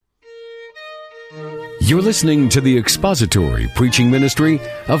You're listening to the expository preaching ministry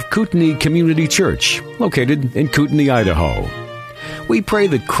of Kootenai Community Church, located in Kootenai, Idaho. We pray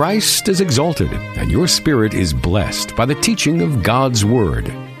that Christ is exalted and your spirit is blessed by the teaching of God's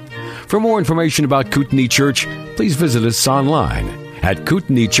Word. For more information about Kootenai Church, please visit us online at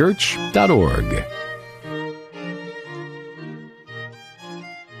kootenaichurch.org.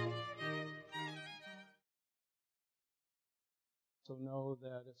 So know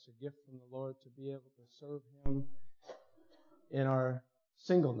that it's a gift from the Lord to be able to serve Him in our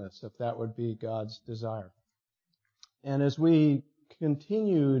singleness, if that would be God's desire. And as we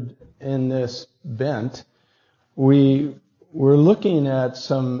continued in this bent, we were looking at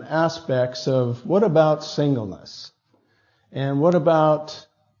some aspects of what about singleness? And what about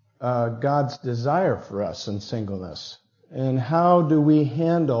God's desire for us in singleness? And how do we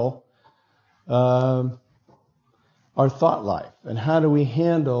handle our thought life? And how do we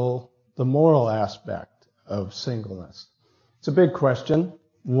handle the moral aspect of singleness? It's a big question,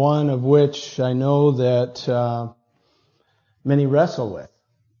 one of which I know that many wrestle with.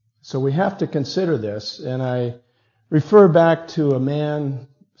 So we have to consider this, and I refer back to a man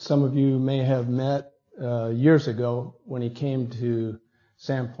some of you may have met years ago when he came to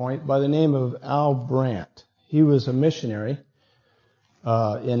Sandpoint by the name of Al Brandt. He was a missionary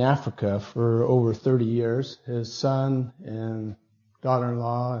in Africa for over 30 years. His son and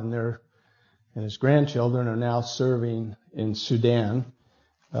daughter-in-law and his grandchildren are now serving in Sudan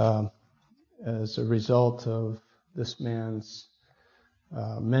as a result of this man's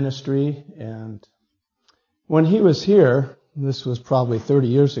ministry. And when he was here, this was probably 30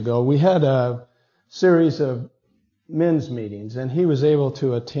 years ago, we had a series of men's meetings, and he was able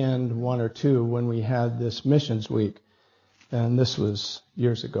to attend one or two when we had this missions week. And this was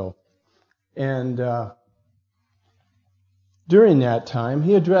years ago. And during that time,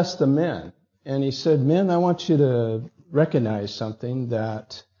 he addressed the men. And he said, "Men, I want you to recognize something,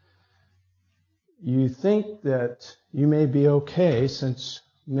 that you think that you may be okay since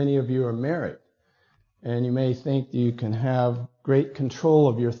many of you are married. And you may think that you can have great control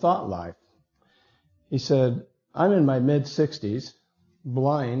of your thought life." He said, "I'm in my mid-60s,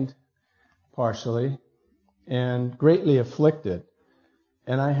 blind partially, and greatly afflicted,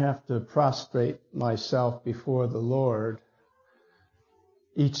 and I have to prostrate myself before the Lord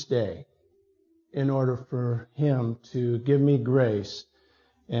each day in order for Him to give me grace,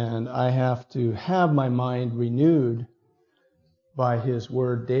 and I have to have my mind renewed by His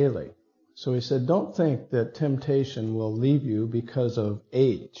Word daily." So he said, don't think that temptation will leave you because of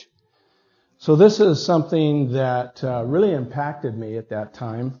age. So this is something that really impacted me at that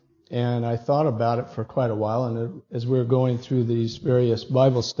time. And I thought about it for quite a while, and as we were going through these various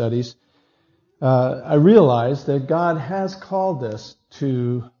Bible studies, I realized that God has called us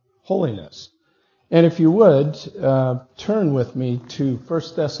to holiness. And if you would, turn with me to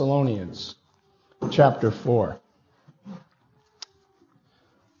 1 Thessalonians chapter 4.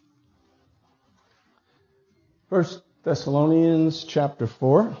 1 Thessalonians chapter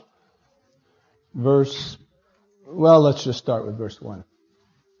 4, let's just start with verse 1.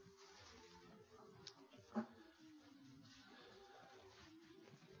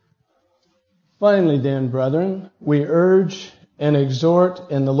 "Finally then, brethren, we urge and exhort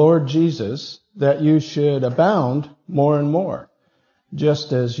in the Lord Jesus that you should abound more and more,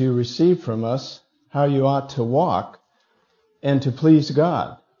 just as you receive from us how you ought to walk and to please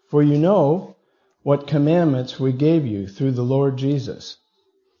God. For you know what commandments we gave you through the Lord Jesus.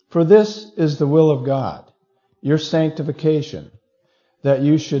 For this is the will of God, your sanctification, that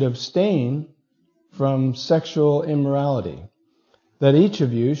you should abstain from sexual immorality, that each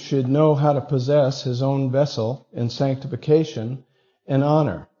of you should know how to possess his own vessel in sanctification and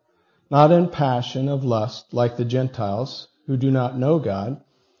honor, not in passion of lust like the Gentiles who do not know God,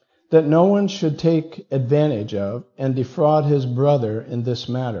 that no one should take advantage of and defraud his brother in this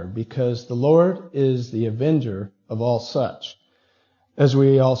matter, because the Lord is the avenger of all such, as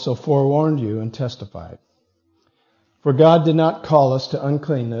we also forewarned you and testified. For God did not call us to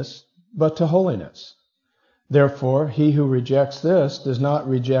uncleanness, but to holiness. Therefore, he who rejects this does not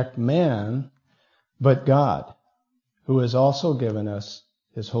reject man, but God, who has also given us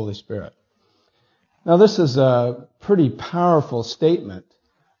his Holy Spirit." Now, this is a pretty powerful statement,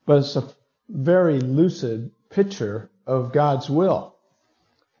 but it's a very lucid picture of God's will.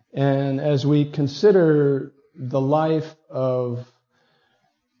 And as we consider the life of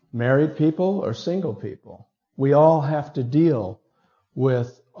married people or single people, we all have to deal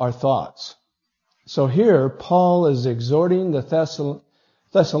with our thoughts. So here, Paul is exhorting the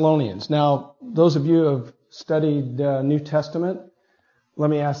Thessalonians. Now, those of you who have studied New Testament, let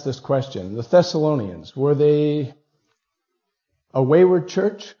me ask this question. The Thessalonians, were they a wayward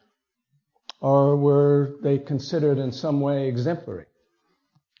church, or were they considered in some way exemplary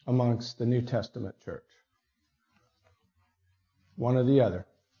amongst the New Testament church? One or the other.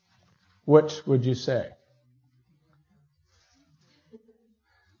 Which would you say?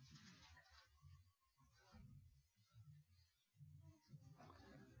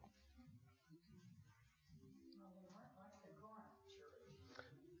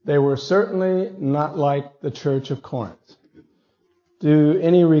 They were certainly not like the Church of Corinth. Do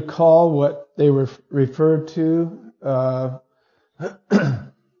any recall what they were referred to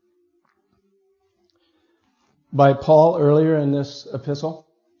by Paul earlier in this epistle?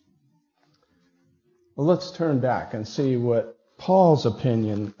 Well, let's turn back and see what Paul's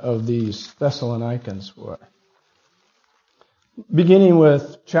opinion of these Thessalonians were. Beginning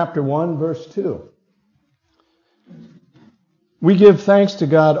with chapter 1, verse 2. We give thanks to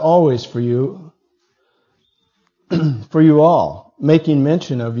God always for you all, making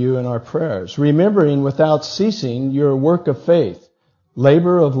mention of you in our prayers, remembering without ceasing your work of faith,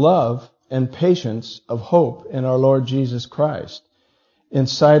 labor of love, and patience of hope in our Lord Jesus Christ, in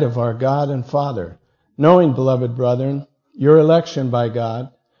sight of our God and Father, knowing, beloved brethren, your election by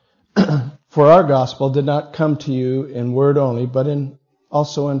God, for our gospel did not come to you in word only, but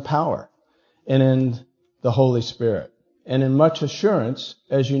also in power, and in the Holy Spirit, and in much assurance,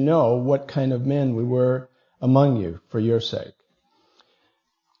 as you know what kind of men we were among you for your sake.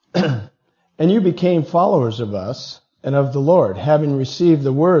 And you became followers of us and of the Lord, having received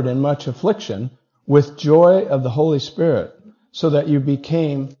the word in much affliction, with joy of the Holy Spirit, so that you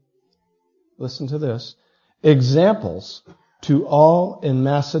became, listen to this, examples to all in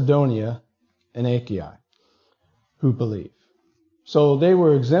Macedonia and Achaia who believe. So they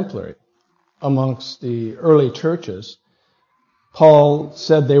were exemplary amongst the early churches. Paul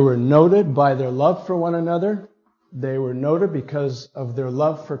said they were noted by their love for one another. They were noted because of their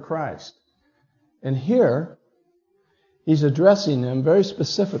love for Christ. And here, he's addressing them very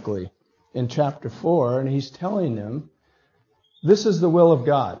specifically in chapter 4, and he's telling them, this is the will of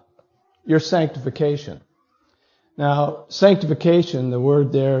God, your sanctification. Now, sanctification, the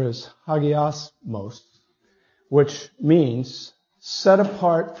word there is hagiosmos, which means set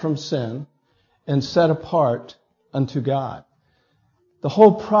apart from sin and set apart unto God. The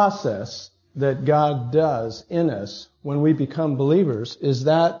whole process that God does in us when we become believers is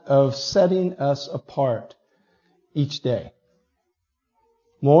that of setting us apart each day.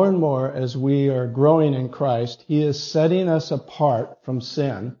 More and more as we are growing in Christ, He is setting us apart from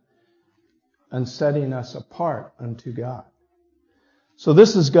sin and setting us apart unto God. So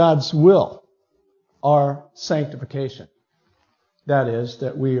this is God's will, our sanctification. That is,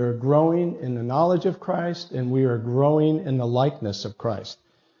 that we are growing in the knowledge of Christ and we are growing in the likeness of Christ.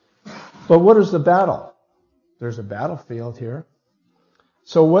 But what is the battle? There's a battlefield here.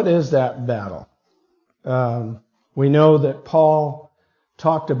 So what is that battle? We know that Paul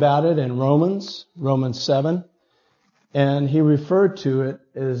talked about it in Romans 7, and he referred to it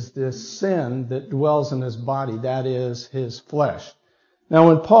as this sin that dwells in his body, that is, his flesh. Now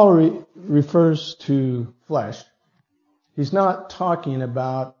when Paul refers to flesh, he's not talking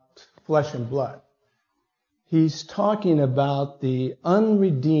about flesh and blood. He's talking about the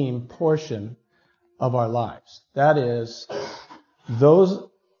unredeemed portion of our lives. That is, those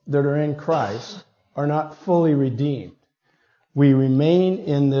that are in Christ are not fully redeemed. We remain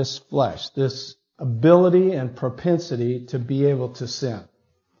in this flesh, this ability and propensity to be able to sin.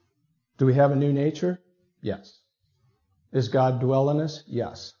 Do we have a new nature? Yes. Does God dwell in us?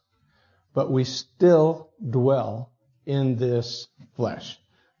 Yes. But we still dwell in this flesh.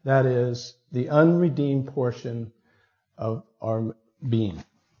 That is the unredeemed portion of our being.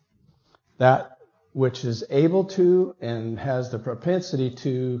 That which is able to and has the propensity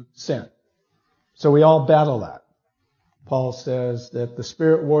to sin. So we all battle that. Paul says that the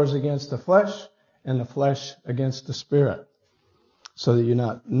spirit wars against the flesh and the flesh against the spirit, so that you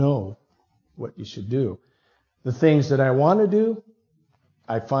not know what you should do. The things that I want to do,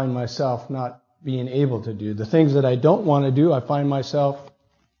 I find myself not being able to do. The things that I don't want to do, I find myself,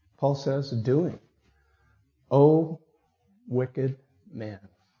 Paul says, doing. Oh, wicked man.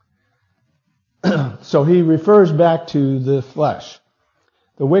 So he refers back to the flesh.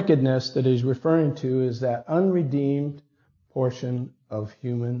 The wickedness that he's referring to is that unredeemed portion of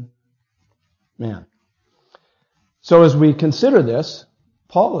human man. So as we consider this,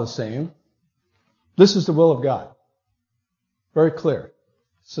 Paul is saying, this is the will of God. Very clear,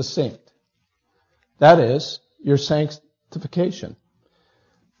 succinct. That is your sanctification.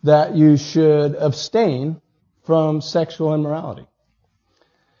 That you should abstain from sexual immorality.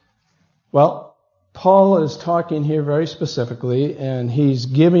 Well, Paul is talking here very specifically, and he's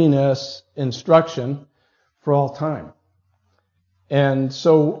giving us instruction for all time. And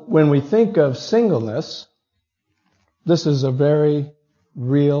so when we think of singleness, this is a very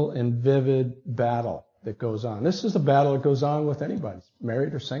real and vivid battle that goes on. This is a battle that goes on with anybody,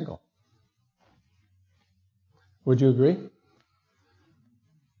 married or single. Would you agree?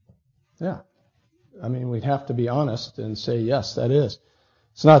 Yeah. I mean, we'd have to be honest and say, yes, that is.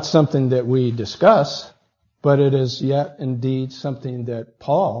 It's not something that we discuss, but it is yet indeed something that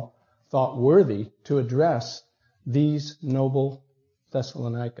Paul thought worthy to address these noble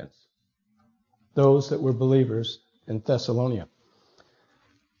Thessalonians, those that were believers in Thessalonica.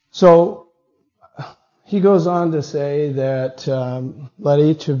 So he goes on to say that let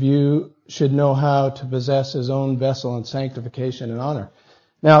each of you should know how to possess his own vessel in sanctification and honor.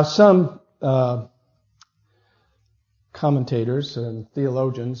 Now, some commentators and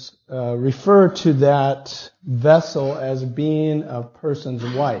theologians refer to that vessel as being a person's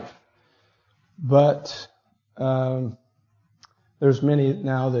wife. But there's many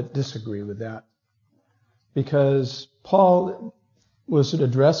now that disagree with that, because Paul was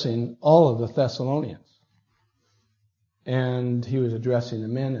addressing all of the Thessalonians. And he was addressing the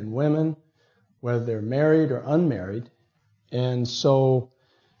men and women, whether they're married or unmarried. And so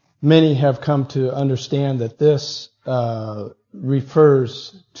many have come to understand that this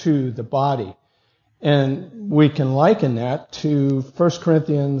refers to the body. And we can liken that to 1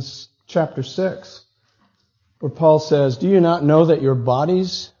 Corinthians chapter 6, where Paul says, do you not know that your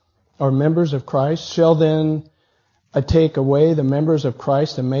bodies are members of Christ? Shall then I take away the members of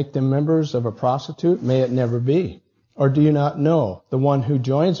Christ and make them members of a prostitute? May it never be. Or do you not know the one who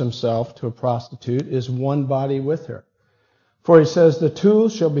joins himself to a prostitute is one body with her? For he says, the two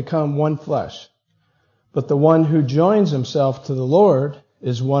shall become one flesh. But the one who joins himself to the Lord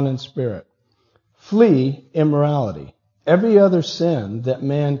is one in spirit. Flee immorality. Every other sin that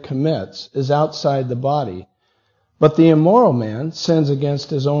man commits is outside the body, but the immoral man sins against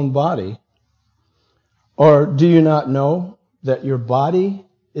his own body. Or do you not know that your body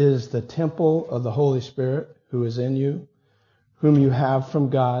is the temple of the Holy Spirit who is in you, whom you have from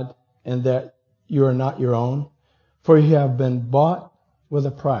God, and that you are not your own? For you have been bought with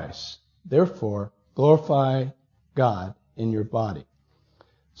a price. Therefore, glorify God in your body.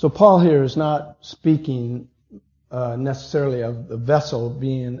 So Paul here is not speaking necessarily of the vessel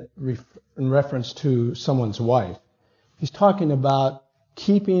being in reference to someone's wife. He's talking about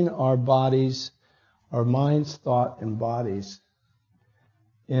keeping our bodies, our minds, thought, and bodies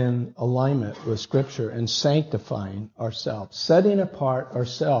in alignment with Scripture and sanctifying ourselves, setting apart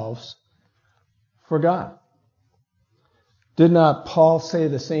ourselves for God. Did not Paul say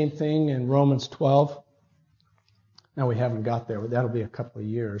the same thing in Romans 12? Now, we haven't got there, but that'll be a couple of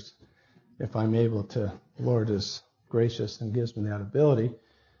years if I'm able to. The Lord is gracious and gives me that ability.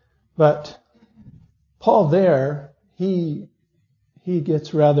 But Paul there, he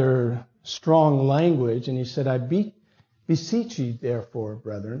gets rather strong language, and he said, I beseech you, therefore,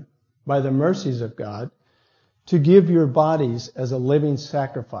 brethren, by the mercies of God, to give your bodies as a living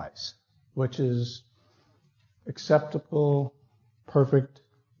sacrifice, which is acceptable, perfect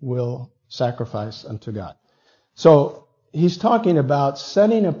will sacrifice unto God. So he's talking about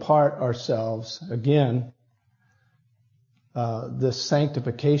setting apart ourselves, again, this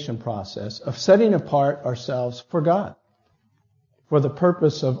sanctification process of setting apart ourselves for God, for the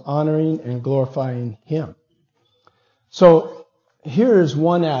purpose of honoring and glorifying Him. So here is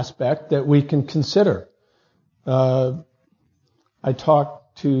one aspect that we can consider. I talk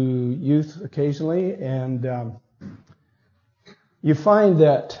to youth occasionally, and you find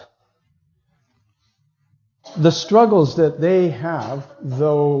that the struggles that they have,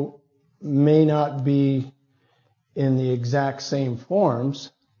 though may not be in the exact same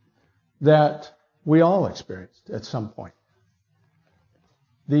forms, that we all experienced at some point.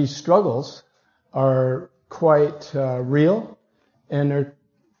 These struggles are quite real, and they're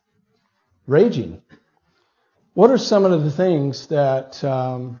raging. What are some of the things that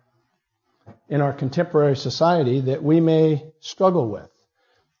in our contemporary society that we may struggle with?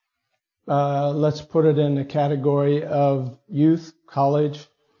 Let's put it in the category of youth, college.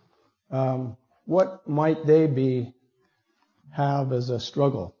 What might they have as a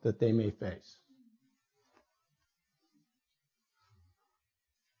struggle that they may face?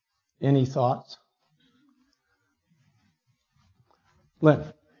 Any thoughts? Lynn?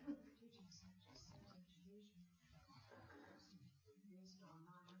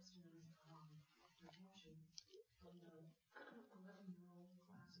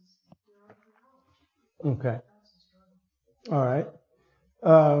 Okay. All right.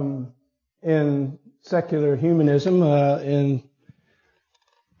 in secular humanism, in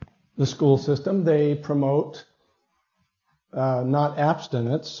the school system, they promote not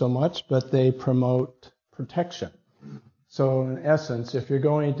abstinence so much, but they promote protection. So in essence, if you're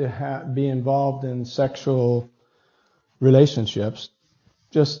going to be involved in sexual relationships,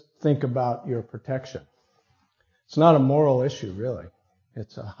 just think about your protection. It's not a moral issue, really.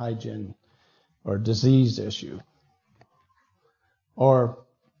 It's a hygiene or disease issue, or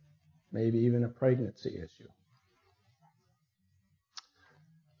maybe even a pregnancy issue.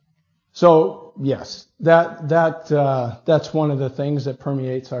 So yes, that's one of the things that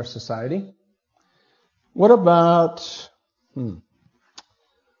permeates our society. What about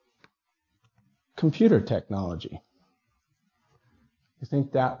computer technology? You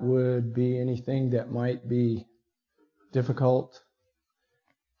think that would be anything that might be difficult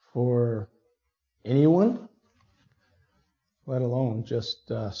for anyone, let alone just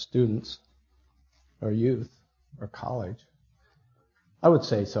students or youth or college? I would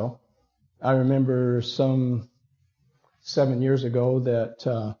say so. I remember some 7 years ago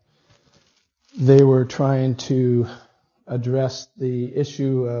that they were trying to address the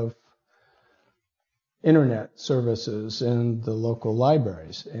issue of internet services in the local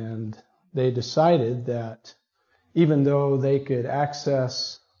libraries, and they decided that even though they could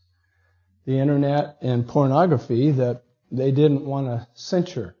access the internet and pornography, that they didn't want to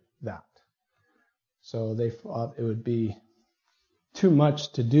censure that. So they thought it would be too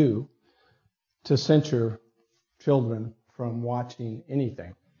much to do to censure children from watching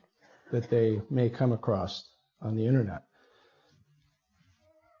anything that they may come across on the internet.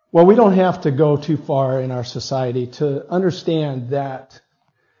 Well, we don't have to go too far in our society to understand that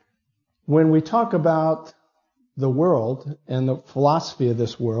when we talk about the world and the philosophy of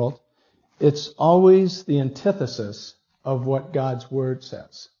this world, it's always the antithesis of what God's Word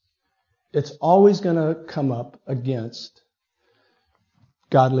says. It's always going to come up against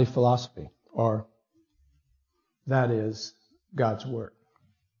godly philosophy, or that is God's Word.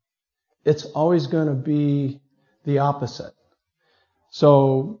 It's always going to be the opposite.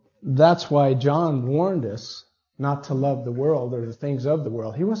 So that's why John warned us not to love the world or the things of the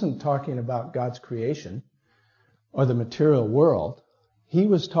world. He wasn't talking about God's creation or the material world. He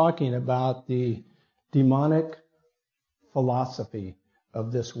was talking about the demonic philosophy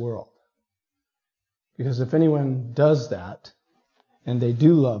of this world. Because if anyone does that, and they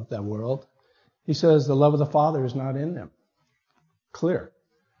do love that world, he says the love of the Father is not in them. Clear.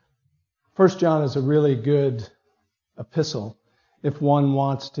 1 John is a really good epistle if one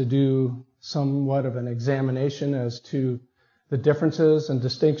wants to do somewhat of an examination as to the differences and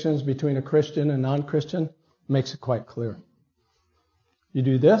distinctions between a Christian and non-Christian. Makes it quite clear. You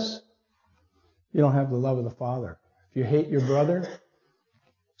do this, you don't have the love of the Father. If you hate your brother,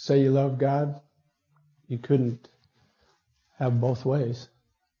 say you love God, you couldn't have both ways.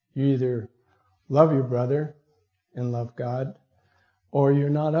 You either love your brother and love God, or you're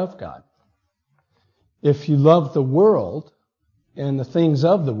not of God. If you love the world and the things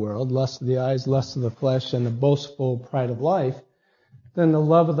of the world, lust of the eyes, lust of the flesh, and the boastful pride of life, then the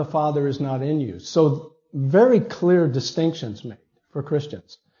love of the Father is not in you. So very clear distinctions made for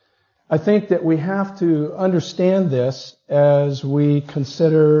Christians. I think that we have to understand this as we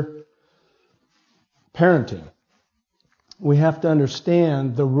consider parenting. We have to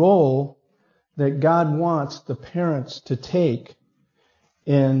understand the role that God wants the parents to take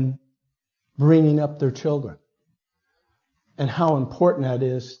in bringing up their children and how important that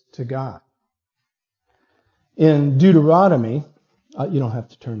is to God. In Deuteronomy, you don't have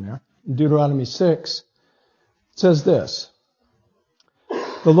to turn there, in Deuteronomy 6, it says this: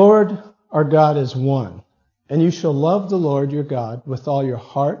 "The Lord our God is one, and you shall love the Lord your God with all your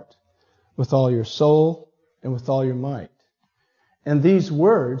heart, with all your soul, and with all your might. And these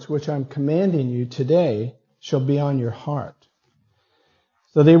words which I'm commanding you today shall be on your heart."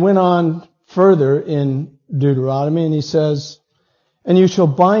 So they went on further in Deuteronomy, and he says, "And you shall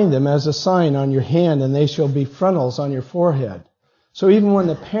bind them as a sign on your hand, and they shall be frontals on your forehead." So even when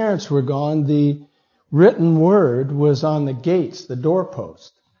the parents were gone, the written word was on the gates, the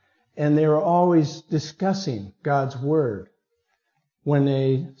doorpost. And they were always discussing God's word when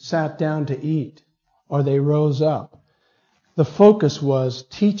they sat down to eat or they rose up. The focus was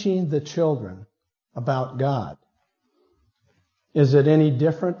teaching the children about God. Is it any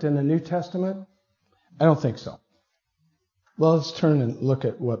different in the New Testament? I don't think so. Well, let's turn and look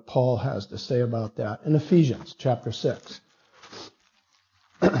at what Paul has to say about that in Ephesians chapter 6.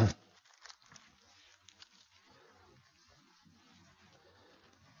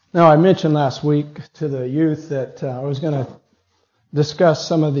 Now, I mentioned last week to the youth that I was going to discuss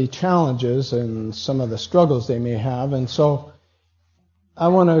some of the challenges and some of the struggles they may have. And so I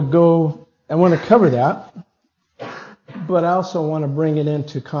want to cover that, but I also want to bring it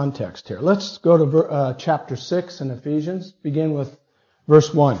into context here. Let's go to chapter 6 in Ephesians, begin with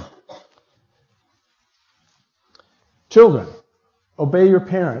verse 1. Children, obey your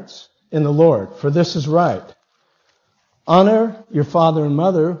parents in the Lord, for this is right. Honor your father and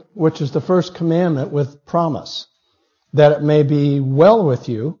mother, which is the first commandment with promise, that it may be well with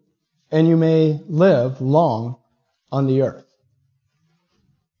you and you may live long on the earth.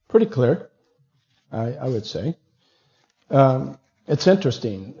 Pretty clear, I would say. It's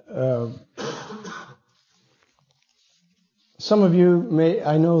interesting. I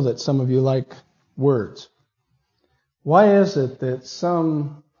know that some of you like words. Why is it that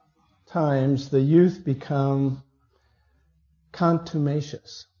sometimes the youth become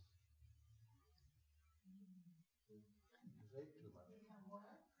contumacious?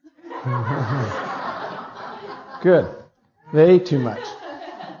 Good. They ate too much.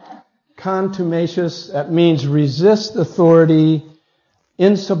 Contumacious, that means resist authority,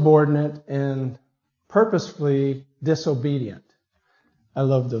 insubordinate, and purposefully disobedient. I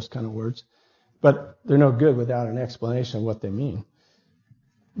love those kind of words, but they're no good without an explanation of what they mean.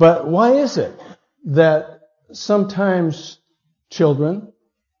 But why is it that sometimes children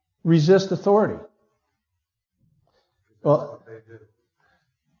resist authority? Well,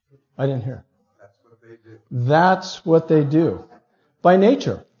 I didn't hear. That's what they do. By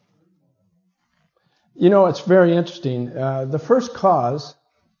nature. You know, it's very interesting. The first cause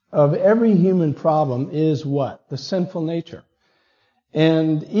of every human problem is what? The sinful nature.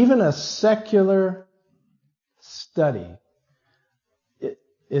 And even a secular study,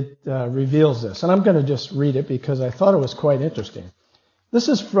 it reveals this. And I'm going to just read it because I thought it was quite interesting. This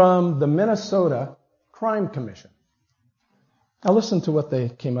is from the Minnesota Crime Commission. Now listen to what they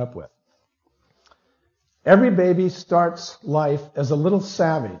came up with. Every baby starts life as a little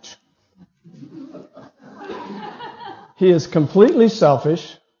savage. He is completely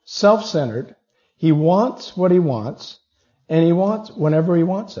selfish, self-centered. He wants what he wants, and he wants whenever he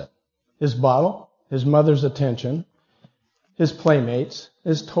wants it. His bottle, his mother's attention, his playmates,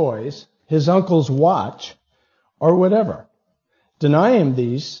 his toys, his uncle's watch, or whatever. Deny him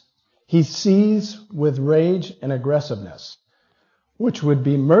these, he seethes with rage and aggressiveness, which would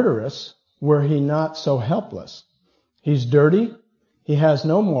be murderous were he not so helpless. He's dirty. He has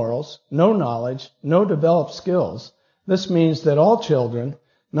no morals, no knowledge, no developed skills. This means that all children,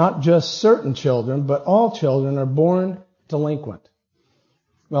 not just certain children, but all children are born delinquent.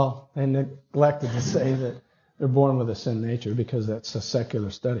 Well, they neglected to say that they're born with a sin nature because that's a secular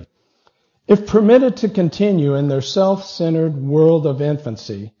study. If permitted to continue in their self-centered world of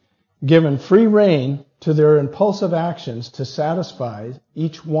infancy, given free rein to their impulsive actions to satisfy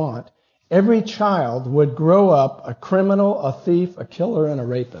each want, every child would grow up a criminal, a thief, a killer, and a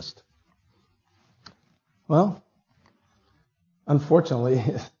rapist. Well, unfortunately,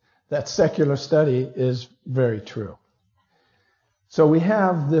 that secular study is very true. So we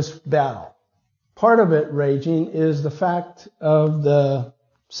have this battle. Part of it raging is the fact of the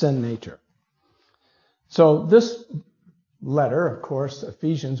sin nature. So this letter, of course,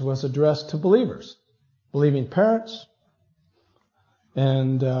 Ephesians, was addressed to believers, believing parents,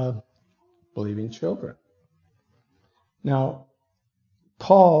 and believing children. Now,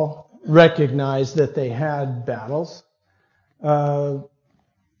 Paul recognized that they had battles.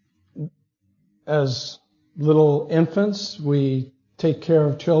 As little infants, we take care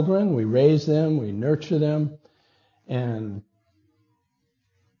of children, we raise them, we nurture them, and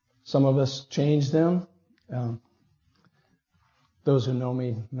some of us change them. Those who know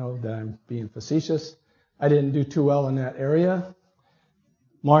me know that I'm being facetious. I didn't do too well in that area.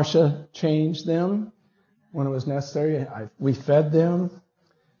 Marcia changed them when it was necessary. We fed them,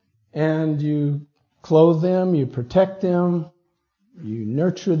 and you clothe them, you protect them, you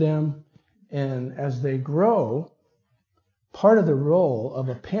nurture them, and as they grow, part of the role of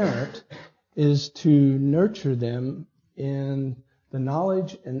a parent is to nurture them in the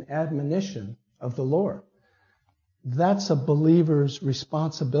knowledge and admonition of the Lord. That's a believer's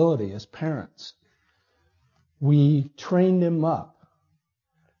responsibility as parents. We train them up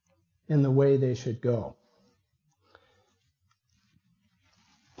in the way they should go.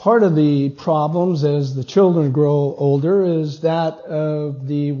 Part of the problems as the children grow older is that of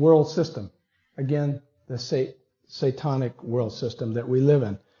the world system. Again, the satanic world system that we live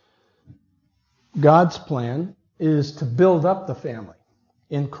in. God's plan is to build up the family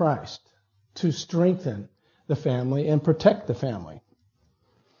in Christ, to strengthen the family and protect the family.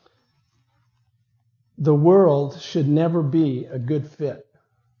 the world should never be a good fit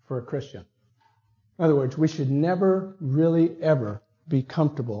for a Christian. In other words, we should never really ever be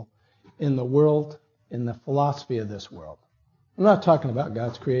comfortable in the world, in the philosophy of this world. I'm not talking about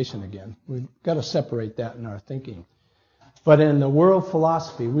God's creation again. We've got to separate that in our thinking. But in the world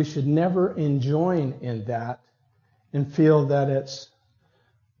philosophy, we should never enjoin in that and feel that it's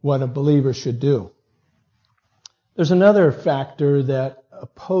what a believer should do. There's another factor that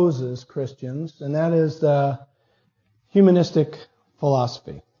opposes Christians, and that is the humanistic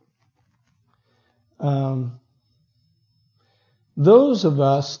philosophy. Those of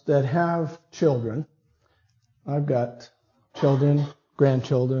us that have children, I've got children,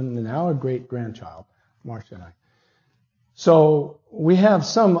 grandchildren, and now a great-grandchild, Marcia and I. So we have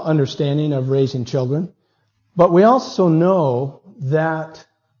some understanding of raising children, but we also know that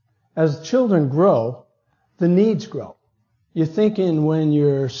as children grow, the needs grow. You're thinking when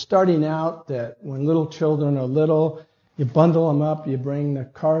you're starting out that when little children are little, you bundle them up, you bring the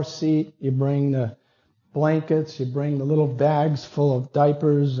car seat, you bring the blankets, you bring the little bags full of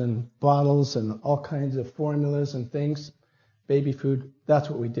diapers and bottles and all kinds of formulas and things, baby food. That's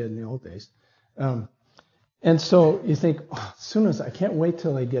what we did in the old days. And so you think, as soon as I can't wait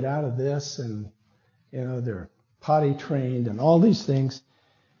till they get out of this and, they're potty trained and all these things,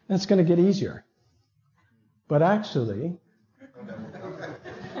 and it's going to get easier. But actually,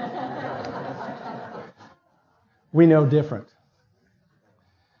 we know different.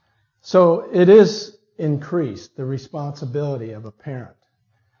 So it is increased, the responsibility of a parent.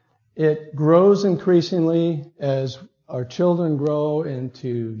 It grows increasingly as our children grow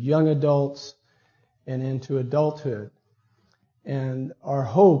into young adults and into adulthood. And our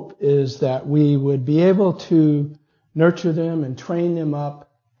hope is that we would be able to nurture them and train them up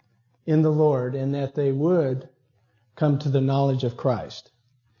in the Lord, and that they would come to the knowledge of Christ,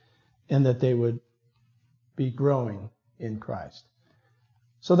 and that they would be growing in Christ.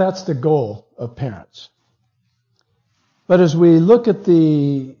 So that's the goal of parents. But as we look at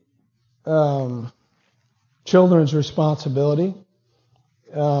the children's responsibility,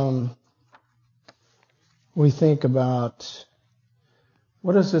 we think about,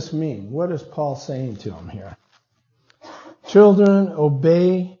 what does this mean? What is Paul saying to them here? Children,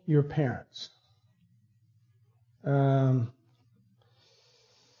 obey your parents. Well,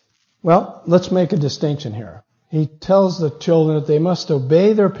 let's make a distinction here. He tells the children that they must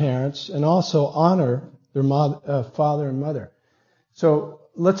obey their parents and also honor their father and mother. So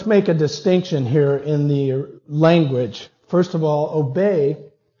let's make a distinction here in the language. First of all, obey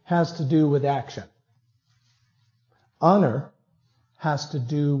has to do with action. Honor has to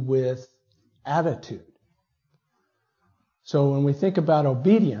do with attitude. So when we think about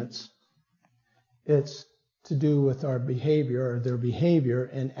obedience, it's to do with our behavior or their behavior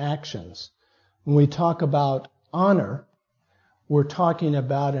and actions. When we talk about honor, we're talking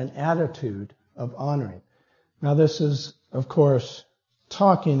about an attitude of honoring. Now this is, of course,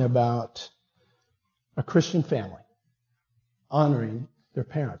 talking about a Christian family honoring their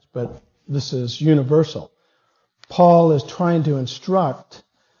parents, but this is universal. Paul is trying to instruct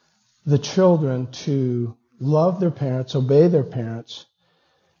the children to love their parents, obey their parents.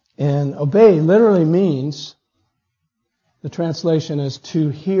 And obey literally means, the translation is to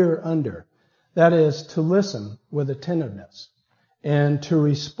hear under. That is, to listen with attentiveness and to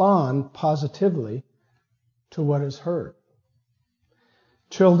respond positively to what is heard.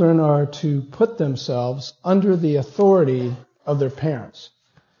 Children are to put themselves under the authority of their parents.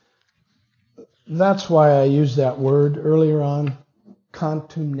 That's why I used that word earlier on,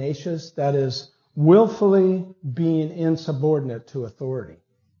 contumacious. That is, willfully being insubordinate to authority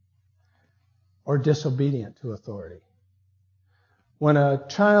or disobedient to authority. When a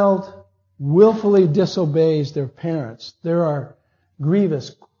child willfully disobeys their parents, there are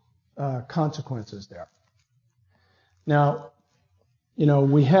grievous consequences there. Now,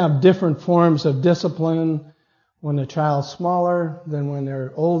 we have different forms of discipline when a child's smaller than when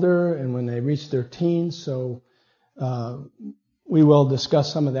they're older and when they reach their teens. So we will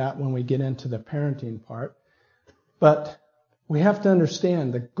discuss some of that when we get into the parenting part. But we have to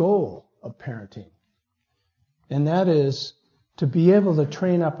understand the goal of parenting. And that is to be able to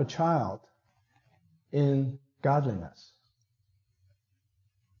train up a child in godliness.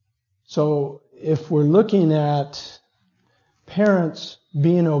 So if we're looking at parents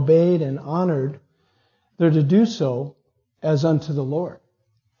being obeyed and honored, they're to do so as unto the Lord.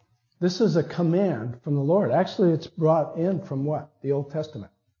 This is a command from the Lord. Actually, it's brought in from what? The Old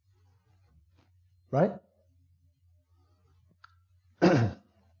Testament. Right?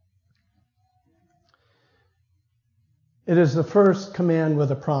 It is the first command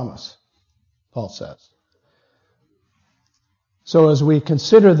with a promise. Paul says. So as we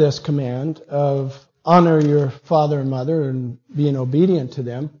consider this command of honor your father and mother and being obedient to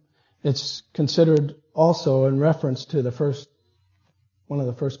them, it's considered also in reference to one of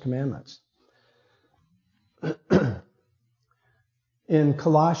the first commandments. In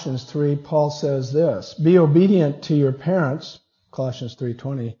Colossians 3, Paul says this, be obedient to your parents, Colossians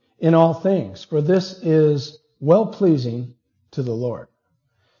 3:20, in all things, for this is well-pleasing to the Lord.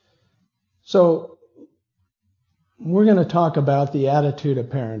 So we're going to talk about the attitude of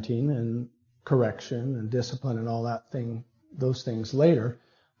parenting and correction and discipline and all those things later.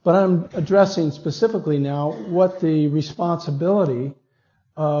 But I'm addressing specifically now what the responsibility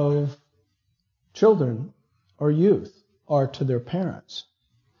of children or youth are to their parents.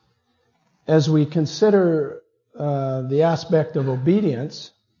 As we consider the aspect of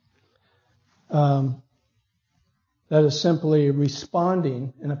obedience, that is simply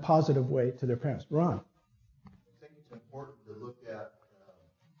responding in a positive way to their parents. Ron? I think it's important to look at,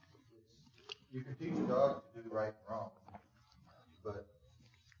 you can teach a dog to do right and wrong, but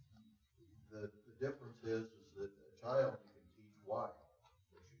the difference is that a child you can teach why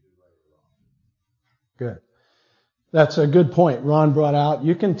they should do right or wrong. Good. That's a good point Ron brought out.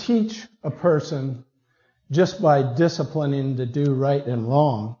 You can teach a person just by disciplining to do right and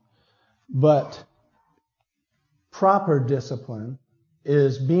wrong, but proper discipline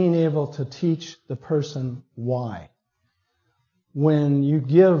is being able to teach the person why. When you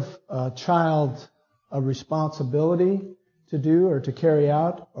give a child a responsibility to do or to carry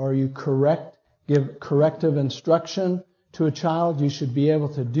out, or you give corrective instruction to a child, you should be able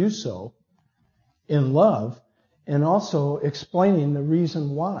to do so in love and also explaining the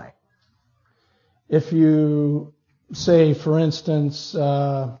reason why. If you say, for instance,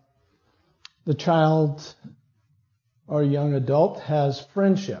 the child or young adult has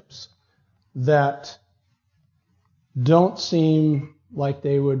friendships that don't seem like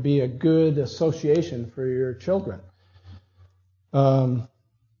they would be a good association for your children.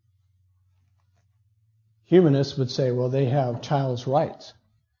 Humanists would say, well, they have child's rights.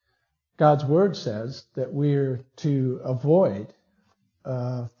 God's Word says that we're to avoid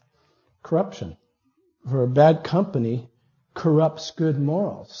corruption. For bad company corrupts good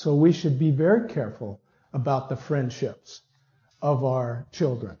morals. So we should be very careful about the friendships of our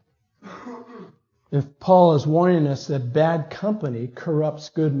children. If Paul is warning us that bad company corrupts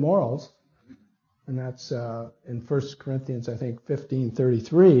good morals, and that's in 1 Corinthians, I think,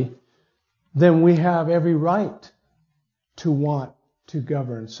 15:33, then we have every right to want to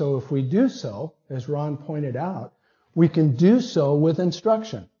govern. So if we do so, as Ron pointed out, we can do so with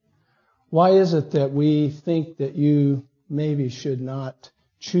instruction. Why is it that we think that you maybe should not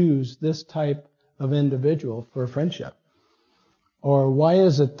choose this type of individual for a friendship? Or why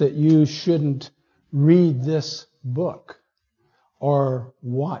is it that you shouldn't read this book or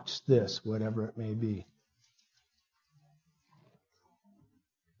watch this, whatever it may be?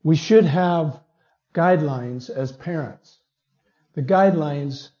 We should have guidelines as parents. The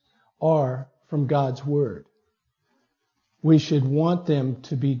guidelines are from God's Word. We should want them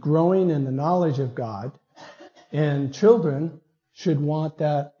to be growing in the knowledge of God, and children should want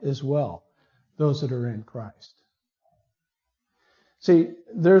that as well, those that are in Christ. See,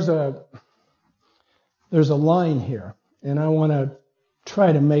 there's a line here, and I want to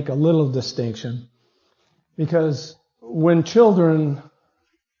try to make a little distinction, because when children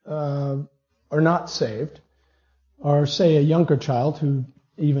are not saved, or say a younger child who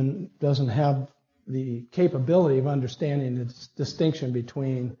even doesn't have the capability of understanding the distinction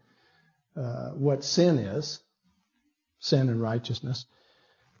between what sin is, sin and righteousness,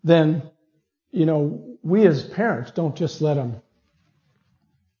 then, we as parents don't just let them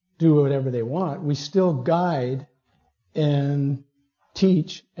do whatever they want. We still guide and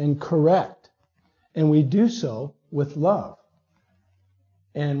teach and correct. And we do so with love.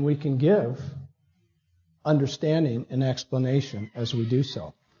 And we can give understanding and explanation as we do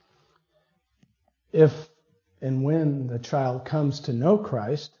so. If and when the child comes to know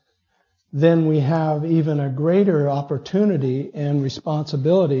Christ, then we have even a greater opportunity and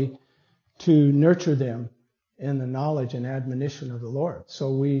responsibility to nurture them in the knowledge and admonition of the Lord.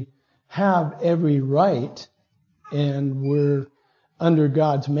 So we have every right, and we're under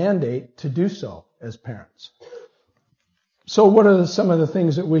God's mandate to do so as parents. So what are some of the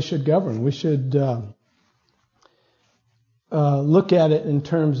things that we should govern? We should look at it in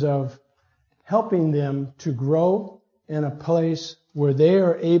terms of helping them to grow in a place where they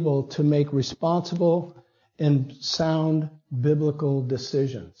are able to make responsible and sound biblical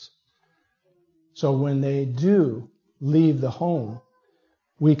decisions. So when they do leave the home,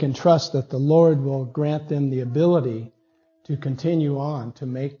 we can trust that the Lord will grant them the ability to continue on to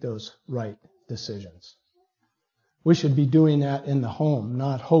make those right decisions. We should be doing that in the home,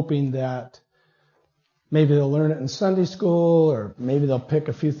 not hoping that maybe they'll learn it in Sunday school or maybe they'll pick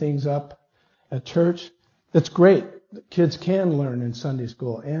a few things up at church. That's great. Kids can learn in Sunday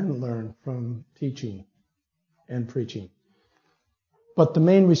school and learn from teaching and preaching. But the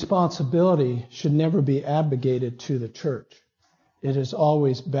main responsibility should never be abrogated to the church. It is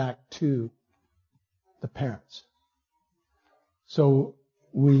always back to the parents. So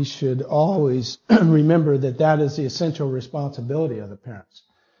we should always remember that that is the essential responsibility of the parents.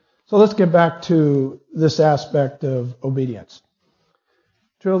 So let's get back to this aspect of obedience.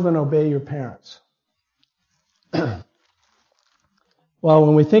 Children, obey your parents. Well,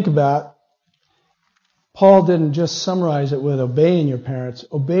 when we think about it, Paul didn't just summarize it with obeying your parents.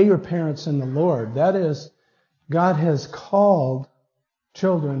 Obey your parents in the Lord. That is, God has called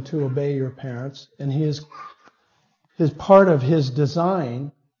children to obey your parents, and He is part of His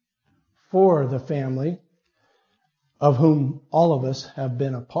design for the family, of whom all of us have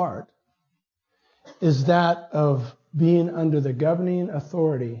been a part, is that of being under the governing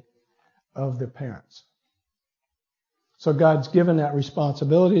authority of the parents. So God's given that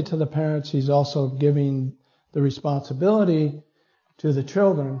responsibility to the parents. He's also giving the responsibility to the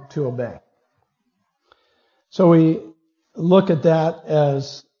children to obey. So we look at that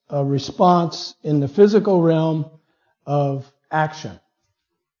as a response in the physical realm of action.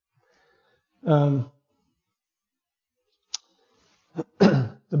 The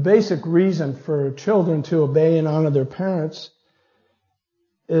basic reason for children to obey and honor their parents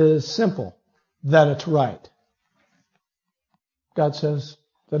is simple, that it's right. God says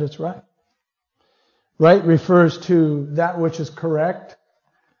that it's right. Right refers to that which is correct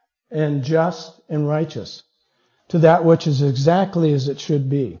and just and righteous, to that which is exactly as it should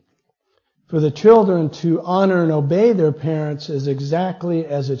be. For the children to honor and obey their parents is exactly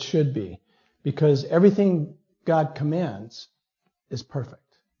as it should be, because everything God commands is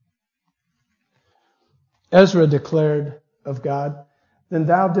perfect. Ezra declared of God, "Then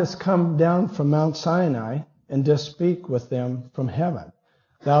thou didst come down from Mount Sinai, and didst speak with them from heaven.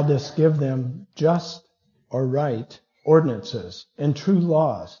 Thou didst give them just or right ordinances and true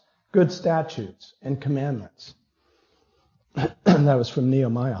laws, good statutes and commandments." That was from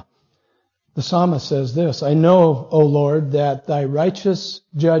Nehemiah. The psalmist says this, "I know, O Lord, that thy righteous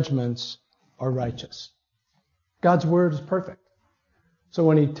judgments are righteous." God's word is perfect. So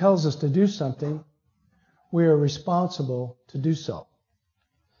when He tells us to do something, we are responsible to do so.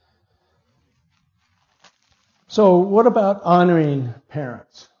 So what about honoring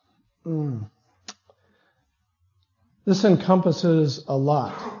parents? This encompasses a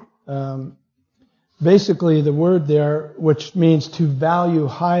lot. Basically, the word there, which means to value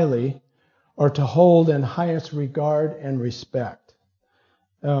highly or to hold in highest regard and respect.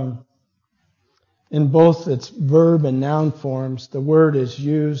 In both its verb and noun forms, the word is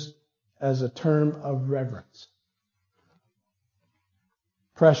used as a term of reverence.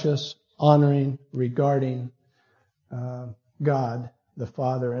 Precious, honoring, regarding God, the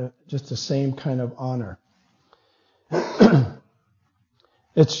Father, just the same kind of honor.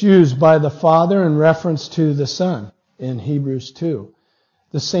 It's used by the Father in reference to the Son in Hebrews 2,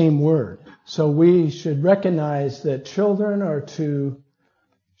 the same word. So we should recognize that children are to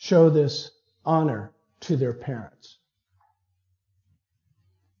show this honor to their parents.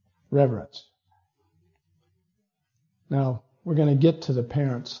 Reverence. Now, we're going to get to the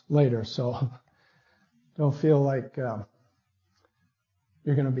parents later, so don't feel like you're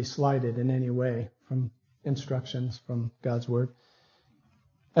going to be slighted in any way from instructions from God's Word.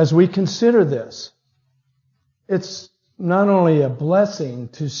 As we consider this, it's not only a blessing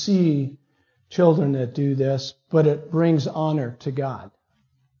to see children that do this, but it brings honor to God.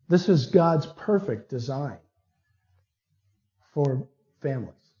 This is God's perfect design for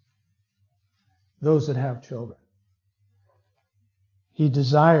families, those that have children. He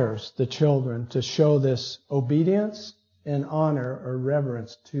desires the children to show this obedience and honor or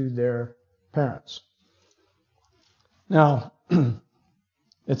reverence to their parents. Now,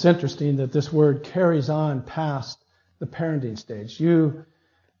 it's interesting that this word carries on past the parenting stage. You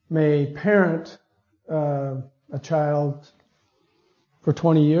may parent a child for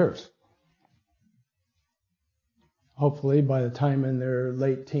 20 years. Hopefully, by the time in their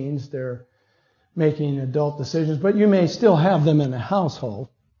late teens, they're making adult decisions, but you may still have them in a household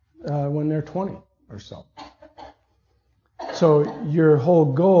when they're 20 or so. So your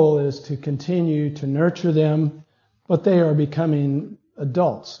whole goal is to continue to nurture them, but they are becoming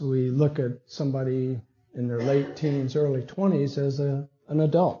adults. We look at somebody in their late teens, early 20s as an an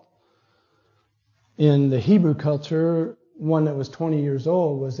adult. In the Hebrew culture, one that was 20 years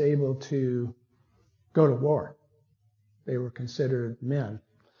old was able to go to war. They were considered men.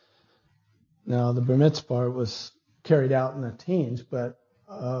 Now, the bar mitzvah was carried out in the teens, but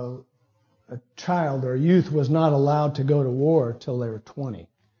a child or youth was not allowed to go to war till they were 20.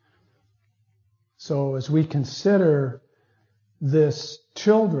 So as we consider this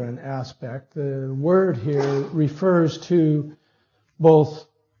children aspect, the word here refers to both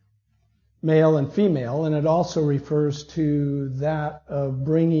male and female, and it also refers to that of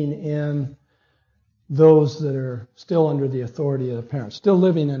bringing in those that are still under the authority of the parents, still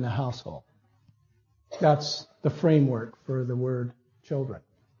living in the household. That's the framework for the word children.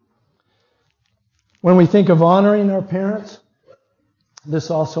 When we think of honoring our parents,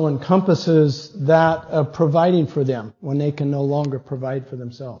 this also encompasses that of providing for them when they can no longer provide for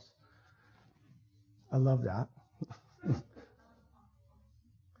themselves. I love that.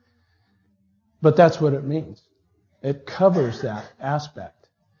 But that's what it means. It covers that aspect.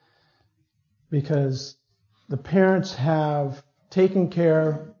 Because the parents have taken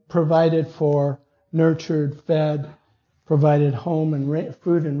care, provided for, nurtured, fed, provided home and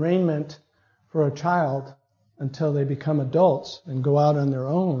food and raiment for a child until they become adults and go out on their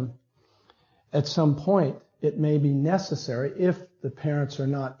own. At some point, it may be necessary, if the parents are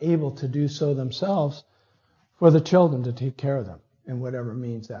not able to do so themselves, for the children to take care of them in whatever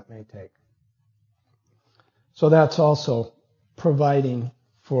means that may take. So that's also providing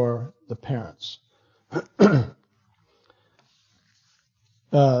for the parents.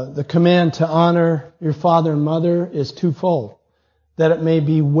 The command to honor your father and mother is twofold, that it may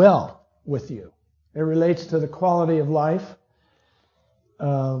be well with you. It relates to the quality of life,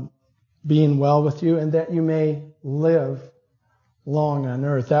 being well with you, and that you may live long on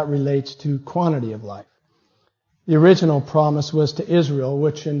earth. That relates to quantity of life. The original promise was to Israel,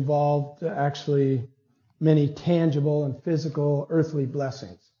 which involved actually many tangible and physical earthly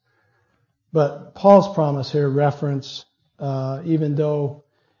blessings. But Paul's promise here reference, even though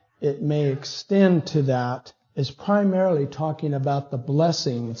it may extend to that, is primarily talking about the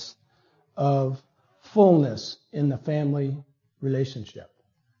blessings of fullness in the family relationship,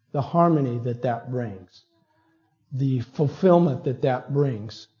 the harmony that brings, the fulfillment that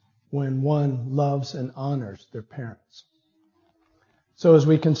brings when one loves and honors their parents. So as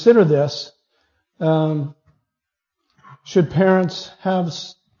we consider this, should parents have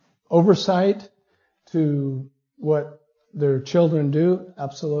oversight to what their children do?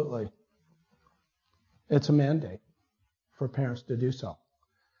 Absolutely. It's a mandate for parents to do so.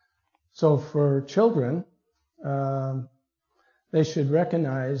 So for children, they should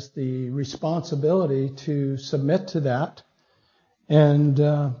recognize the responsibility to submit to that. And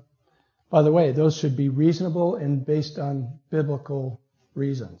by the way, those should be reasonable and based on biblical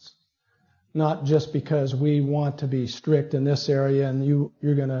reasons. Not just because we want to be strict in this area and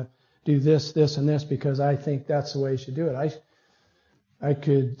you're going to do this, this, and this because I think that's the way you should do it. I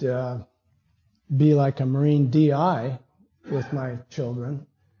could be like a Marine DI with my children,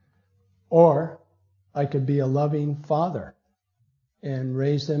 or I could be a loving father and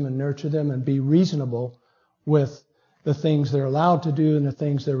raise them and nurture them and be reasonable with the things they're allowed to do and the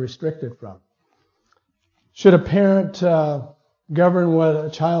things they're restricted from. Should a parent govern what a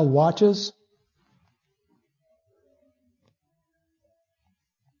child watches?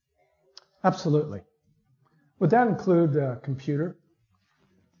 Absolutely. Would that include a computer?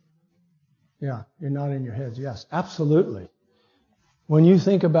 Yeah, you're nodding your heads. Yes, absolutely. When you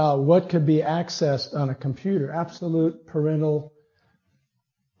think about what could be accessed on a computer, absolute parental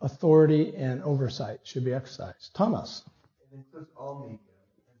authority and oversight should be exercised. Thomas? It includes all media,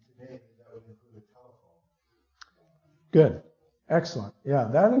 and today that would include a telephone. Good. Excellent. Yeah,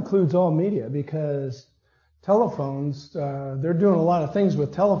 that includes all media because telephones, they're doing a lot of things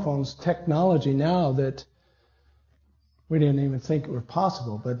with telephones, technology now that we didn't even think were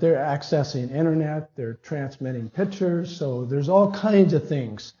possible, but they're accessing internet, they're transmitting pictures, so there's all kinds of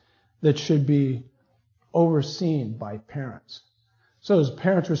things that should be overseen by parents. So does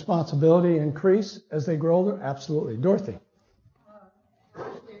parents' responsibility increase as they grow older? Absolutely. Dorothy? It's to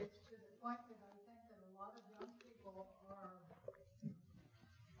the point that I think that a lot of young people are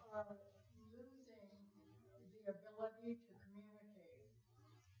losing the ability to communicate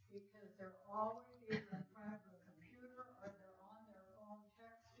because they're always either in front of a computer or they're on their phone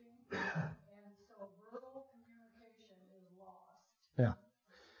texting, and so verbal communication is lost. Yeah.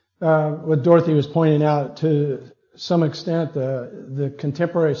 What Dorothy was pointing out, to some extent, the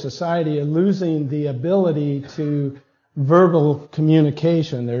contemporary society is losing the ability to verbal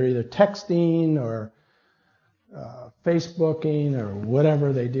communication. They're either texting or Facebooking or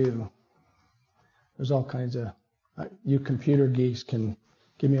whatever they do. There's all kinds of, you computer geeks can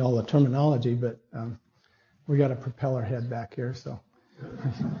give me all the terminology, but we got a propeller head back here, so.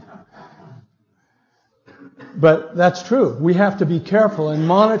 But that's true. We have to be careful and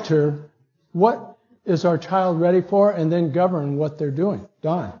monitor what is our child ready for and then govern what they're doing.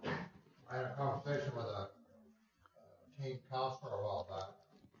 Don. I had a conversation with a teen counselor a while back,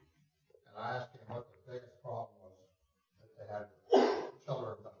 and I asked him what the biggest problem was that they had with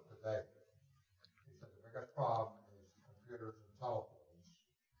children of today. He said the biggest problem is computers and telephones.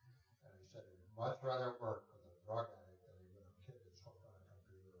 And he said he'd much rather work with a drug addict than he would a kid that's hooked on a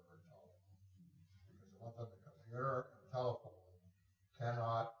computer or a telephone. Because one thing, the computer and telephone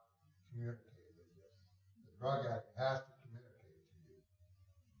cannot communicate with you. The drug addict has to communicate to you.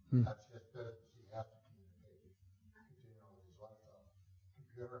 That's his business. He has to communicate, continue on with his lifestyle.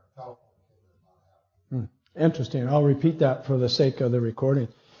 Computer and telephone does not have. Interesting. I'll repeat that for the sake of the recording.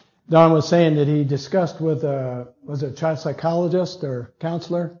 Don was saying that he discussed with was it a child psychologist or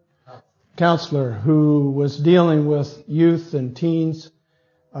counselor? Counselor who was dealing with youth and teens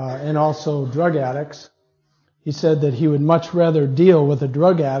and also drug addicts. He said that he would much rather deal with a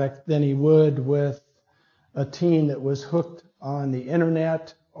drug addict than he would with a teen that was hooked on the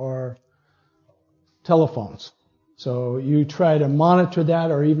internet or telephones. So you try to monitor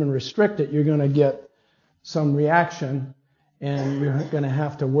that or even restrict it, you're going to get some reaction, and you're going to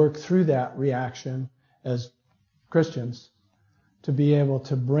have to work through that reaction as Christians to be able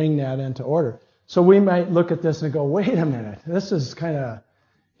to bring that into order. So we might look at this and go, wait a minute, this is kind of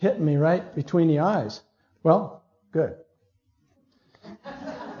hitting me right between the eyes. Well, good.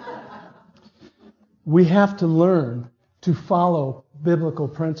 We have to learn to follow biblical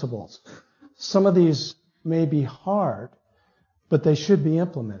principles. Some of these may be hard, but they should be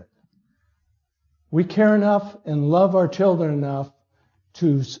implemented. We care enough and love our children enough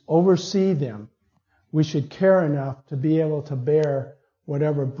to oversee them. We should care enough to be able to bear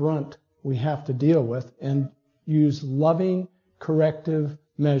whatever brunt we have to deal with and use loving, corrective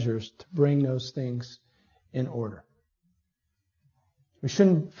measures to bring those things in order. We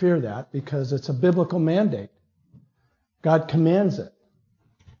shouldn't fear that because it's a biblical mandate. God commands it.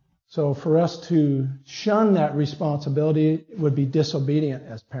 So for us to shun that responsibility would be disobedient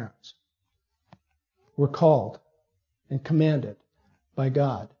as parents. We're called and commanded by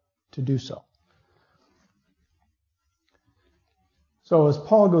God to do so. So as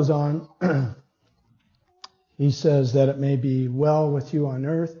Paul goes on, he says that it may be well with you on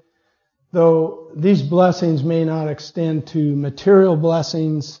earth. Though these blessings may not extend to material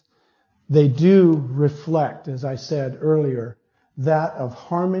blessings, they do reflect, as I said earlier, that of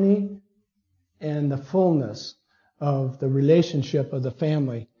harmony and the fullness of the relationship of the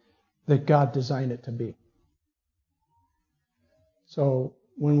family that God designed it to be. So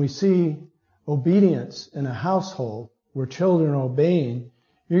when we see obedience in a household where children are obeying,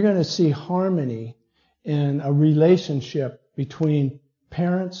 you're going to see harmony in a relationship between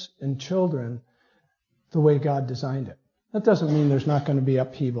parents and children the way God designed it. That doesn't mean there's not going to be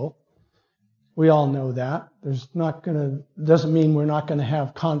upheaval. We all know that. Doesn't mean we're not going to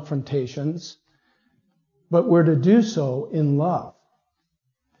have confrontations, but we're to do so in love.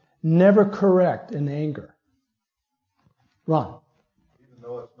 Never correct in anger. Ron. Even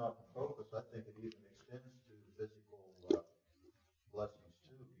though it's not the focus, I think it even extends to the physical blessings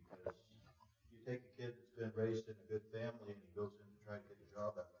too, because you take a kid that's been raised in a good family and he goes in to try to get a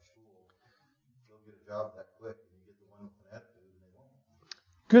job after school, he'll get a job that quick, and you get the one with an attitude and they won't.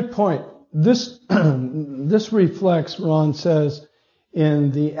 Good point. This reflects, Ron says,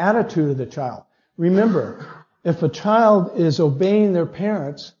 in the attitude of the child. Remember, if a child is obeying their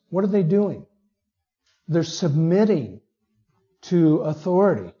parents, what are they doing? They're submitting to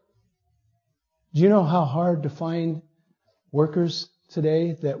authority. Do you know how hard to find workers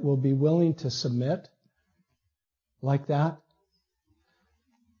today that will be willing to submit like that?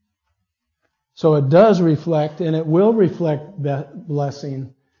 So it does reflect, and it will reflect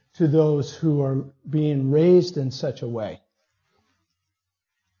blessing to those who are being raised in such a way.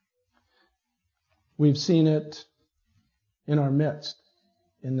 We've seen it in our midst,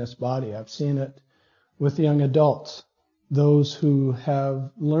 in this body. I've seen it with young adults, those who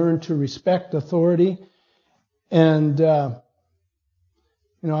have learned to respect authority. And, I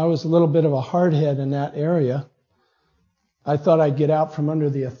was a little bit of a hardhead in that area. I thought I'd get out from under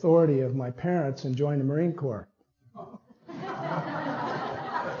the authority of my parents and join the Marine Corps.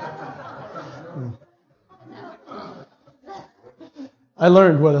 I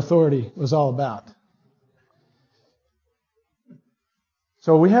learned what authority was all about.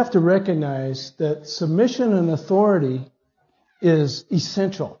 So we have to recognize that submission and authority is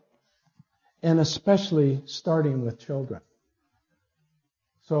essential, and especially starting with children.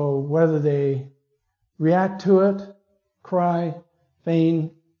 So whether they react to it, cry,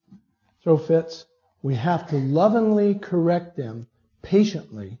 feign, throw fits, we have to lovingly correct them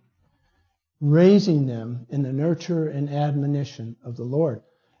patiently, raising them in the nurture and admonition of the Lord,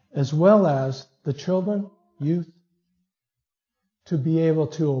 as well as the children, youth, to be able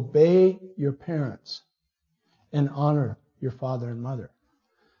to obey your parents and honor your father and mother.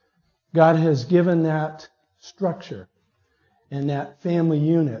 God has given that structure and that family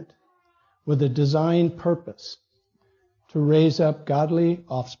unit with a designed purpose to raise up godly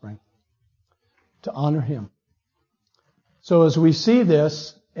offspring, to honor Him. So as we see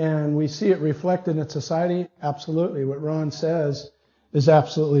this, and we see it reflected in society, absolutely, what Ron says is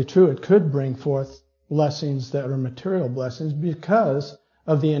absolutely true. It could bring forth blessings that are material blessings because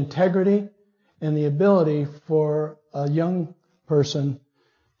of the integrity and the ability for a young person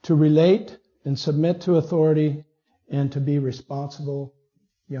to relate and submit to authority and to be responsible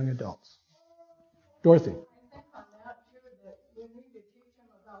young adults. Dorothy. I think on that too, that we need to teach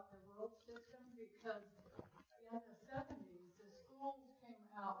them about the road system because in the 70s, the schools came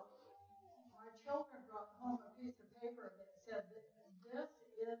out. My children brought home a piece of paper that said, this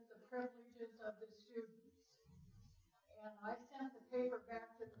is the privileges of the students. And I sent the paper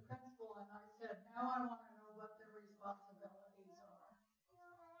back to the principal and I said, now I want to know what their responsibilities are.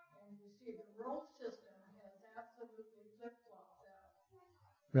 And you see, the road system has absolutely flip-flopped that.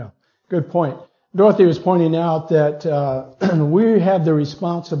 Yeah, good point. Dorothy was pointing out that we have the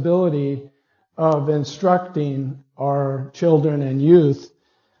responsibility of instructing our children and youth.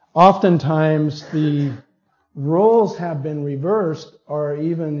 Oftentimes the roles have been reversed or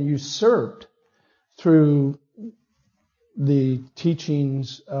even usurped through the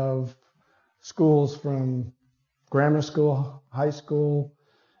teachings of schools from grammar school, high school,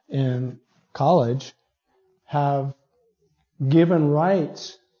 and college have given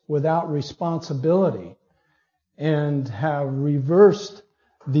rights without responsibility and have reversed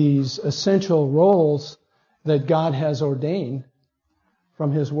these essential roles that God has ordained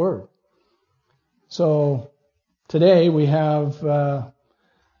from His Word. So today we have the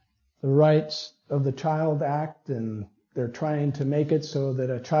Rights of the Child Act, and they're trying to make it so that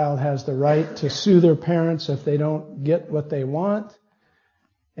a child has the right to sue their parents if they don't get what they want.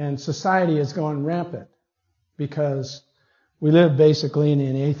 And society is going rampant because we live basically in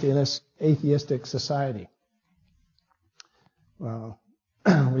an atheistic society. We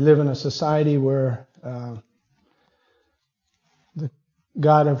live in a society where the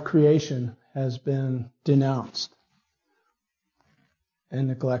God of creation has been denounced and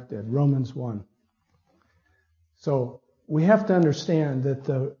neglected. Romans 1. So we have to understand that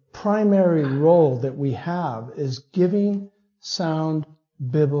the primary role that we have is giving sound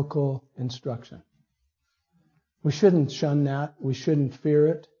biblical instruction. We shouldn't shun that. We shouldn't fear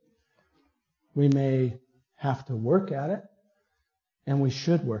it. We may have to work at it, and we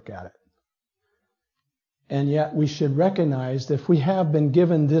should work at it. And yet we should recognize that if we have been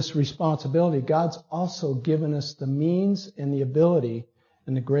given this responsibility, God's also given us the means and the ability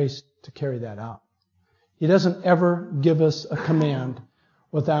and the grace to carry that out. He doesn't ever give us a command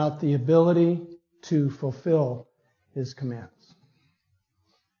without the ability to fulfill His commands.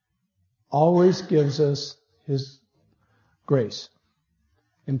 Always gives us His grace.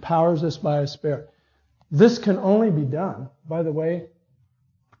 Empowers us by His Spirit. This can only be done, by the way,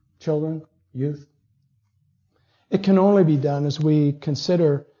 children, youth. It can only be done as we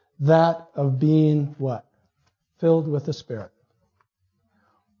consider that of being what? Filled with the Spirit.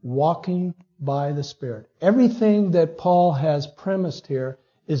 Walking by the Spirit. Everything that Paul has premised here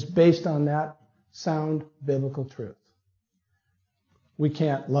is based on that sound biblical truth. We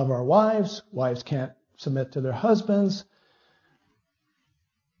can't love our wives. Wives can't submit to their husbands.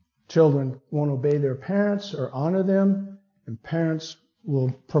 Children won't obey their parents or honor them. And parents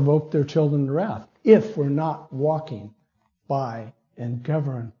will provoke their children to wrath if we're not walking by and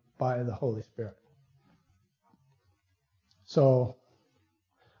governed by the Holy Spirit. So,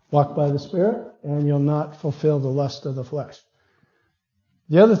 walk by the Spirit, and you'll not fulfill the lust of the flesh.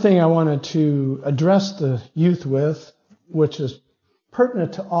 The other thing I wanted to address the youth with, which is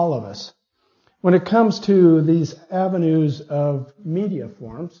pertinent to all of us, when it comes to these avenues of media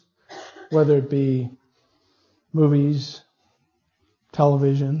forms, whether it be movies,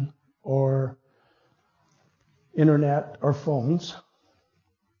 television, or internet or phones,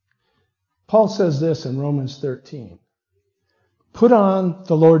 Paul says this in Romans 13. Put on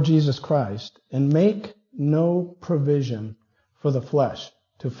the Lord Jesus Christ and make no provision for the flesh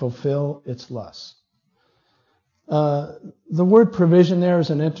to fulfill its lusts. The word provision there is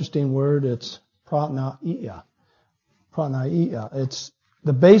an interesting word. It's pranaia. Pranaia. It's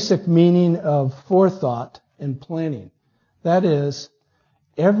the basic meaning of forethought and planning. That is,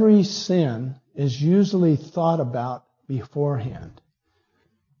 every sin is usually thought about beforehand.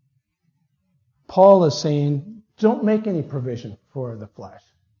 Paul is saying, don't make any provision for the flesh.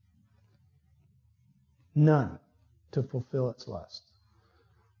 None to fulfill its lust.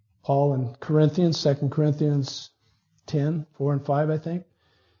 Paul in Corinthians, 2 Corinthians 10, 4 and 5, I think,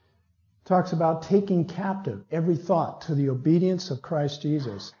 talks about taking captive every thought to the obedience of Christ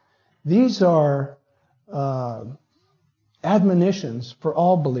Jesus. These are admonitions for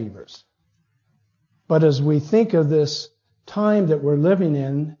all believers. But as we think of this time that we're living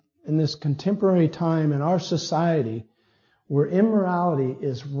in this contemporary time in our society, where immorality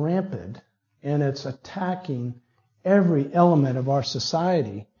is rampant and it's attacking every element of our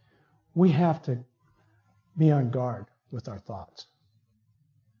society, we have to be on guard with our thoughts.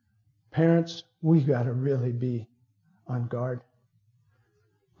 Parents, we've got to really be on guard.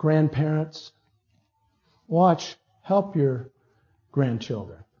 Grandparents, help your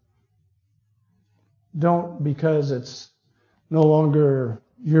grandchildren. Don't, because it's no longer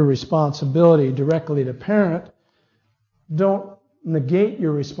your responsibility directly to parent, don't negate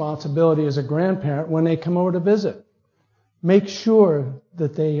your responsibility as a grandparent when they come over to visit. Make sure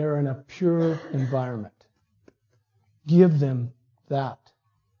that they are in a pure environment. Give them that.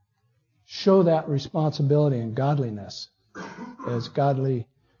 Show that responsibility and godliness as godly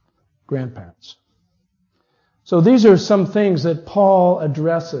grandparents. So these are some things that Paul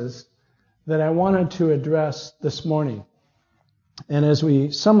addresses that I wanted to address this morning. And as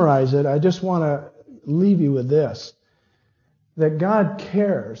we summarize it, I just want to leave you with this, that God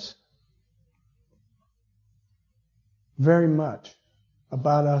cares very much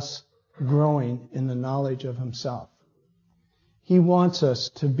about us growing in the knowledge of Himself. He wants us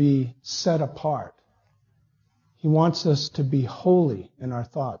to be set apart. He wants us to be holy in our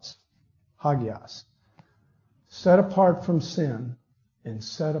thoughts, hagios, set apart from sin and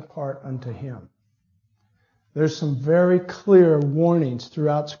set apart unto Him. There's some very clear warnings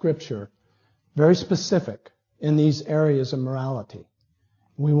throughout Scripture, very specific in these areas of morality.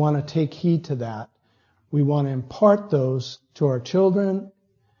 We want to take heed to that. We want to impart those to our children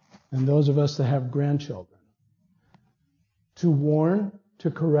and those of us that have grandchildren. To warn,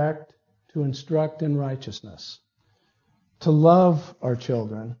 to correct, to instruct in righteousness. To love our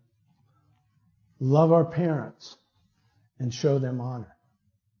children, love our parents, and show them honor.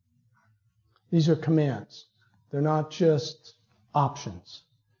 These are commands. They're not just options.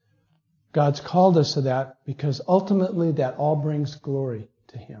 God's called us to that because ultimately that all brings glory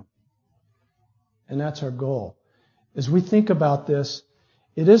to Him. And that's our goal. As we think about this,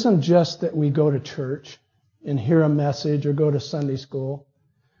 it isn't just that we go to church and hear a message or go to Sunday school.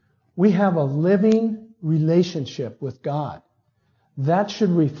 We have a living relationship with God. That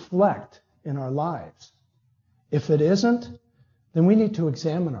should reflect in our lives. If it isn't, then we need to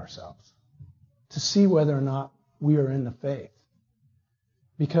examine ourselves to see whether or not we are in the faith.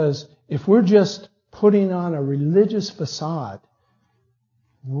 Because if we're just putting on a religious facade,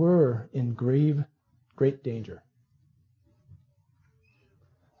 we're in great danger.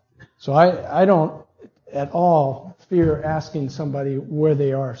 So I don't at all fear asking somebody where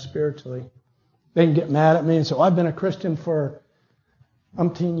they are spiritually. They can get mad at me and say, I've been a Christian for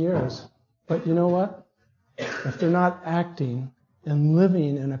umpteen years. But you know what? If they're not acting and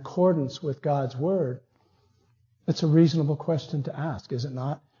living in accordance with God's Word, it's a reasonable question to ask, is it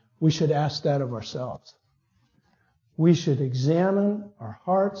not? We should ask that of ourselves. We should examine our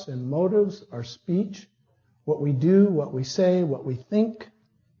hearts and motives, our speech, what we do, what we say, what we think,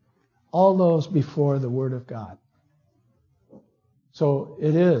 all those before the Word of God. So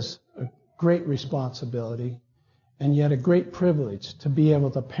it is a great responsibility and yet a great privilege to be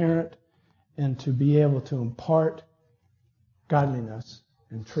able to parent and to be able to impart godliness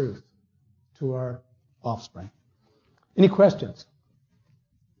and truth to our offspring. Any questions?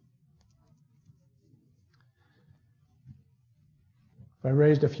 If I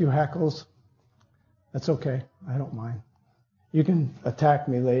raised a few hackles, that's okay. I don't mind. You can attack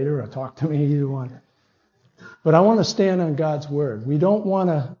me later or talk to me, either one. But I want to stand on God's Word. We don't want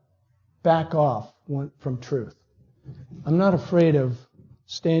to back off from truth. I'm not afraid of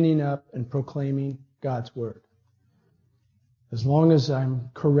standing up and proclaiming God's Word, as long as I'm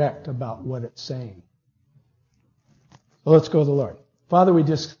correct about what it's saying. Well, let's go to the Lord. Father, we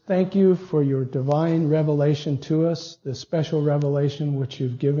just thank you for your divine revelation to us, this special revelation which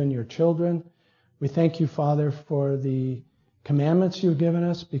you've given your children. We thank you, Father, for the commandments you've given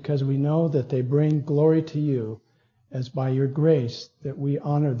us, because we know that they bring glory to you, as by your grace that we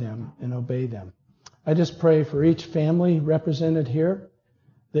honor them and obey them. I just pray for each family represented here,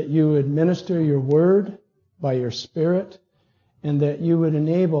 that you would minister your word by your Spirit, and that you would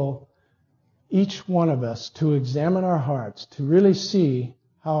enable each one of us to examine our hearts, to really see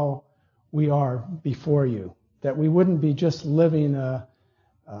how we are before you, that we wouldn't be just living a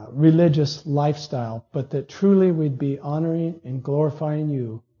religious lifestyle, but that truly we'd be honoring and glorifying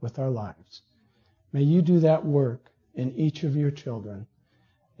you with our lives. May you do that work in each of your children,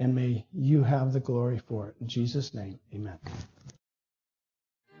 and may you have the glory for it. In Jesus' name, amen.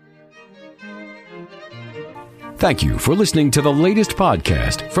 Thank you for listening to the latest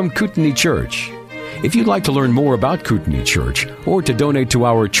podcast from Kootenai Church. If you'd like to learn more about Kootenai Church or to donate to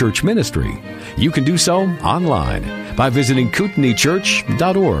our church ministry, you can do so online by visiting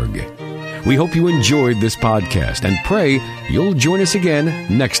kootenaichurch.org. We hope you enjoyed this podcast and pray you'll join us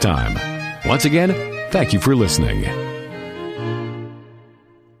again next time. Once again, thank you for listening.